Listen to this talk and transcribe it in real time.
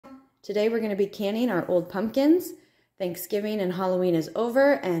Today we're going to be canning our old pumpkins. Thanksgiving and Halloween is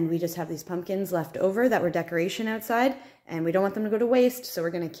over and we just have these pumpkins left over that were decoration outside and we don't want them to go to waste, so we're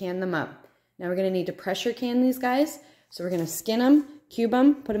going to can them up. Now we're going to need to pressure can these guys, so we're going to skin them, cube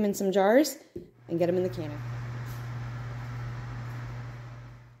them, put them in some jars, and get them in the canner.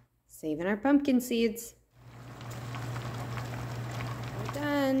 Saving our pumpkin seeds. We're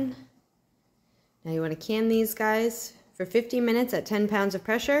done. Now you want to can these guys for 15 minutes at 10 pounds of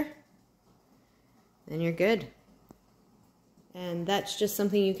pressure. Then you're good. And that's just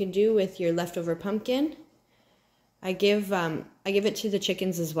something you can do with your leftover pumpkin. I give it to the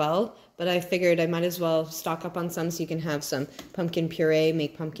chickens as well, but I figured I might as well stock up on some so you can have some pumpkin puree,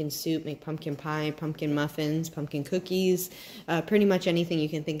 make pumpkin soup, make pumpkin pie, pumpkin muffins, pumpkin cookies, pretty much anything you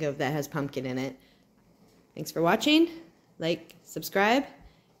can think of that has pumpkin in it. Thanks for watching. Like, subscribe,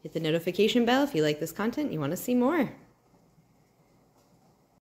 hit the notification bell if you like this content and you want to see more.